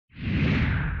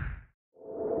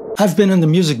I've been in the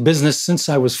music business since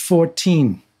I was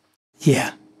 14.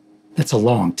 Yeah, that's a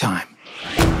long time.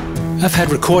 I've had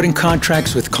recording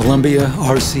contracts with Columbia,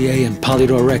 RCA, and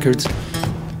Polydor Records.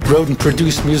 Wrote and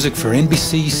produced music for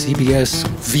NBC, CBS,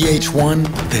 VH1,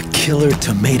 The Killer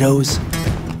Tomatoes.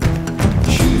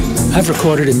 I've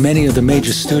recorded in many of the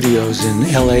major studios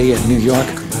in LA and New York,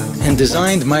 and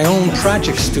designed my own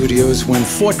project studios when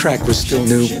 4-track was still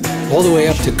new, all the way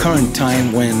up to current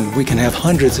time when we can have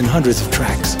hundreds and hundreds of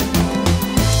tracks.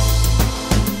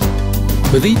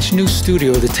 With each new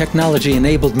studio, the technology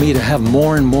enabled me to have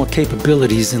more and more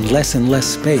capabilities in less and less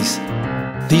space.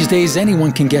 These days,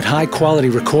 anyone can get high-quality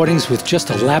recordings with just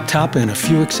a laptop and a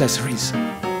few accessories.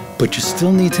 But you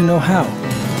still need to know how.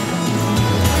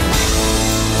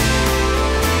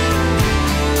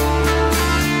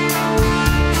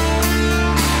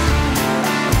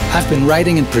 I've been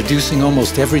writing and producing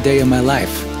almost every day of my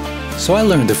life, so I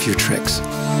learned a few tricks.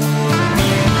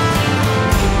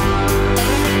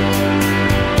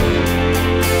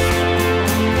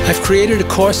 I've created a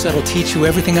course that'll teach you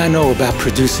everything I know about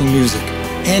producing music.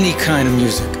 Any kind of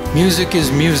music. Music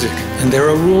is music, and there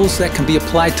are rules that can be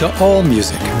applied to all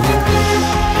music.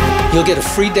 You'll get a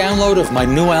free download of my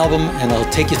new album, and I'll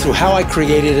take you through how I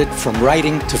created it from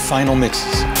writing to final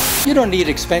mixes. You don't need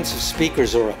expensive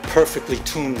speakers or a perfectly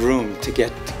tuned room to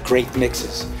get great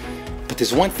mixes. But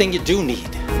there's one thing you do need.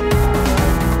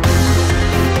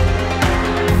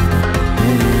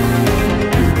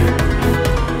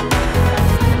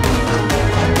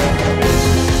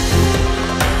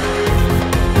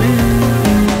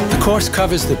 The course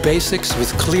covers the basics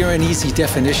with clear and easy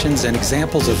definitions and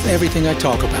examples of everything I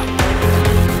talk about.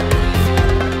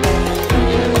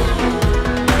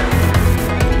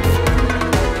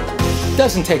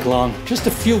 Doesn't take long, just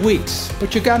a few weeks,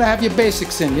 but you gotta have your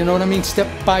basics in, you know what I mean? Step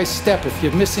by step. If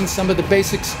you're missing some of the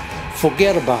basics,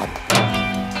 forget about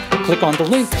it. Click on the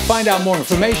link, find out more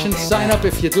information, sign up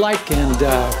if you'd like, and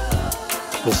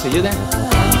we'll see you then.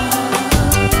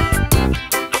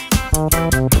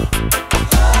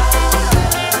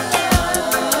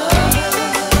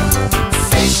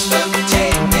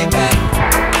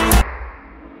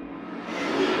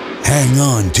 Hang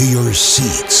on to your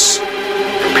seats. The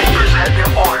papers had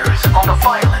their orders on the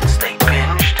violence